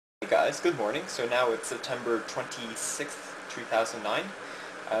guys, good morning. So now it's September 26th, 2009,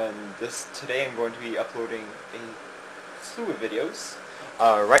 and today I'm going to be uploading a slew of videos.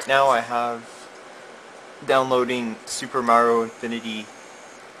 Right now I have downloading Super Mario Infinity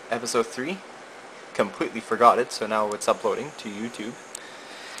Episode 3. Completely forgot it, so now it's uploading to YouTube.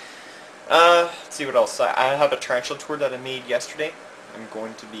 Let's see what else. I have a tarantula tour that I made yesterday. I'm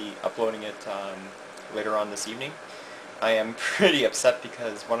going to be uploading it later on this evening. I am pretty upset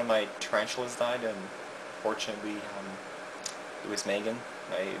because one of my tarantulas died, and fortunately it was Megan.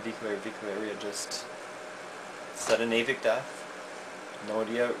 My Vicularia just sudden avic death. No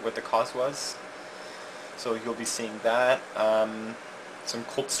idea what the cause was. So you'll be seeing that. Some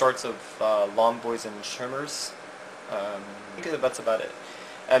cold starts of Lawn Boys and Shimmers. I think that's about it.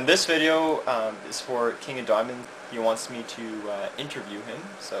 And this video is for Kingofdiomands. He wants me to interview him,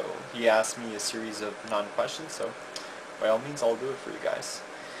 so he asked me a series of non-questions, so by all means I'll do it for you guys.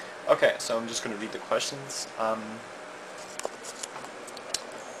 Okay, so I'm just going to read the questions.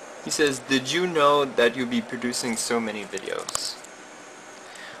 He says, did you know that you'll be producing so many videos?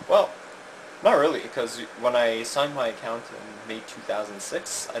 Well, not really, because when I signed my account in May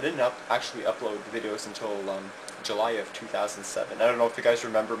 2006, I didn't actually upload videos until July of 2007. I don't know if you guys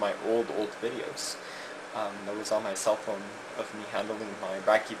remember my old videos. That was on my cell phone of me handling my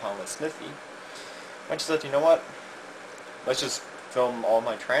Brachypalm with Smithy. I just said, you know what? Let's just film all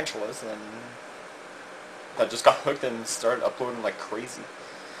my tarantulas, and I just got hooked and started uploading like crazy.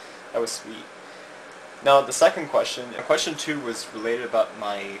 That was sweet. Now the second question, question 2 was related about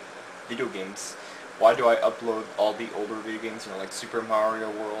my video games. Why do I upload all the older video games, like Super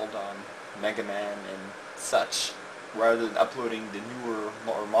Mario World, Mega Man, and such, rather than uploading the newer,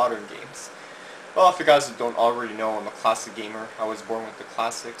 more modern games? Well, if you guys don't already know, I'm a classic gamer. I was born with the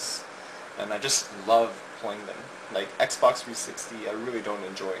classics, and I just love playing them. Like Xbox 360, I really don't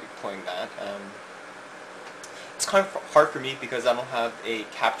enjoy playing that. It's kind of hard for me because I don't have a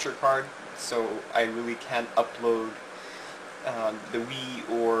capture card, so I really can't upload the Wii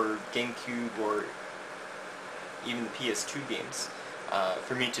or GameCube or even the PS2 games.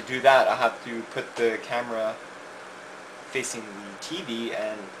 For me to do that, I have to put the camera facing the TV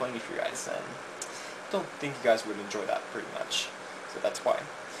and playing it for you guys, and I don't think you guys would enjoy that pretty much, so that's why.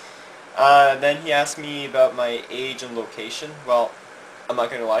 Then he asked me about my age and location. Well, I'm not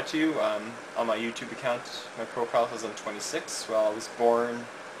going to lie to you, on my YouTube account, my profile says I'm 26. Well, I was born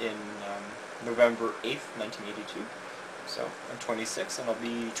in November 8th, 1982. So I'm 26, and I'll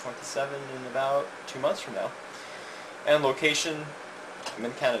be 27 in about 2 months from now. And location, I'm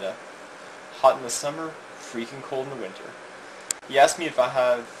in Canada. Hot in the summer, freaking cold in the winter. He asked me if I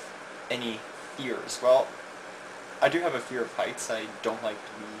have any fears. Well, I do have a fear of heights. I don't like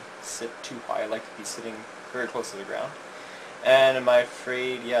to sit too high. I like to be sitting very close to the ground. And am I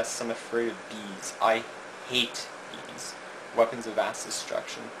afraid? Yes, I'm afraid of bees. I hate bees. Weapons of mass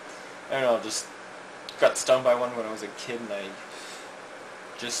destruction. I don't know, just got stung by one when I was a kid, and I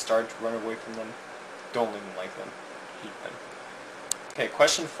just started to run away from them. Don't even like them. Hate them. Okay,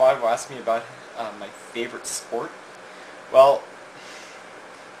 question 5 will ask me about my favorite sport. Well,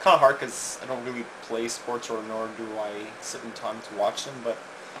 kind of hard because I don't really play sports, or nor do I sit in time to watch them, but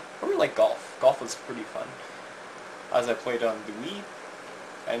I really like golf. Golf was pretty fun. As I played on the Wii,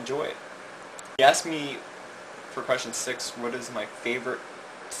 I enjoy it. He asked me for question 6, what is my favorite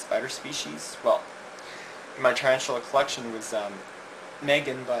spider species? Well, my tarantula collection was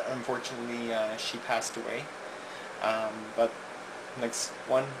Megan, but unfortunately she passed away. But next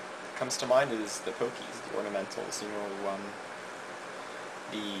one comes to mind is the pokies, the ornamentals,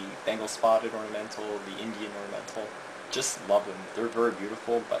 the Bengal spotted ornamental, the Indian ornamental. Just love them. They're very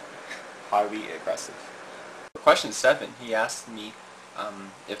beautiful, but highly aggressive. Question 7, he asked me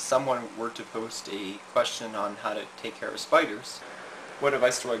if someone were to post a question on how to take care of spiders, what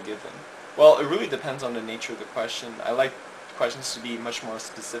advice do I give them? Well, it really depends on the nature of the question. I like questions to be much more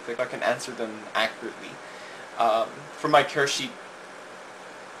specific. I can answer them accurately. For my care sheet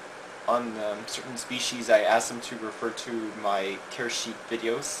on certain species, I ask them to refer to my care sheet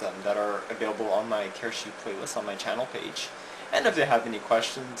videos that are available on my care sheet playlist on my channel page. And if they have any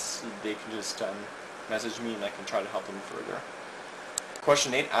questions, they can just message me, and I can try to help them further.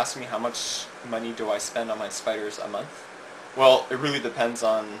 Question 8 asks me how much money do I spend on my spiders a month? Well, it really depends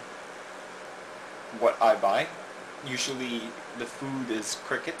on what I buy. Usually the food is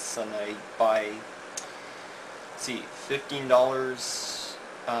crickets, and I buy, $15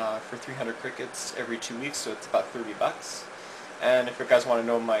 for 300 crickets every 2 weeks, so it's about $30. And if you guys want to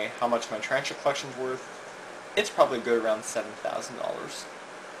know how much my tarantula collection's worth, it's probably good around $7,000.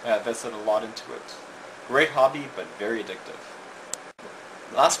 I invested a lot into it. Great hobby, but very addictive.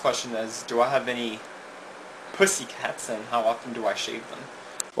 Last question is, do I have any pussy cats, and how often do I shave them?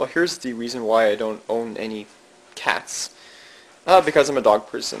 Well, here's the reason why I don't own any cats. Because I'm a dog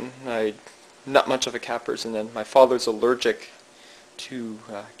person. I'm not much of a cat person, and my father's allergic to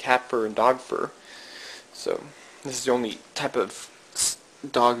cat fur and dog fur. So this is the only type of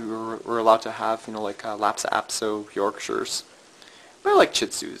dog we're allowed to have, you know, like Lhasa Apso, Yorkshires. But I like Shih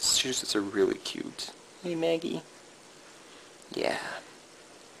Tzus. Shih Tzus are really cute. Hey Maggie. Yeah.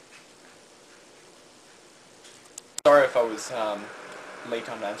 Sorry if I was late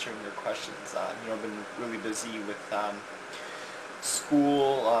on answering your questions. You know, I've been really busy with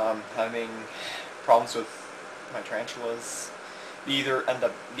school, having problems with my tarantulas. They either end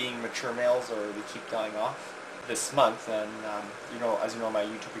up being mature males or they keep dying off. This month, and you know, as you know, my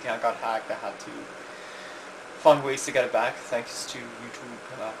YouTube account got hacked. I had to find ways to get it back. Thanks to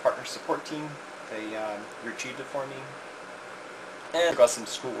YouTube partner support team, they retrieved it for me, and I've got some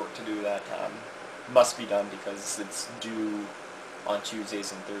schoolwork to do that must be done because it's due on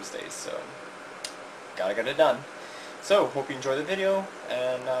Tuesdays and Thursdays. So gotta get it done. So hope you enjoy the video,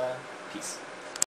 and peace.